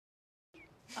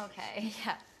Okay,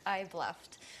 yeah, I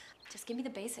bluffed. Just give me the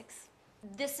basics.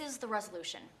 This is the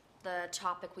resolution, the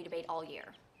topic we debate all year.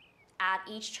 At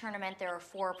each tournament, there are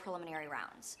 4 preliminary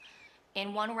rounds.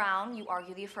 In one round, you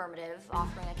argue the affirmative,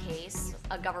 offering a case,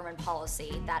 a government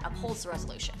policy that upholds the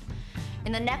resolution.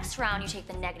 In the next round, you take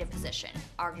the negative position,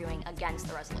 arguing against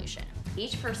the resolution.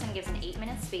 Each person gives an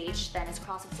 8-minute speech, then is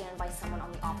cross-examined by someone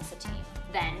on the opposite team.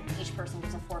 Then, each person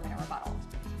gives a 4-minute rebuttal.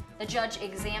 The judge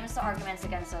examines the arguments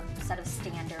against a set of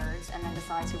standards and then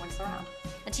decides who wins the round.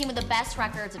 The team with the best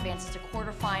records advances to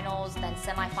quarterfinals, then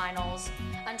semifinals,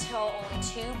 until only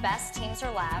 2 best teams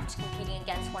are left, competing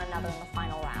against one another in the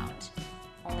final round.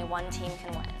 Only one team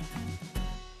can win.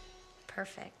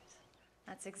 Perfect.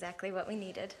 That's exactly what we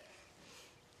needed.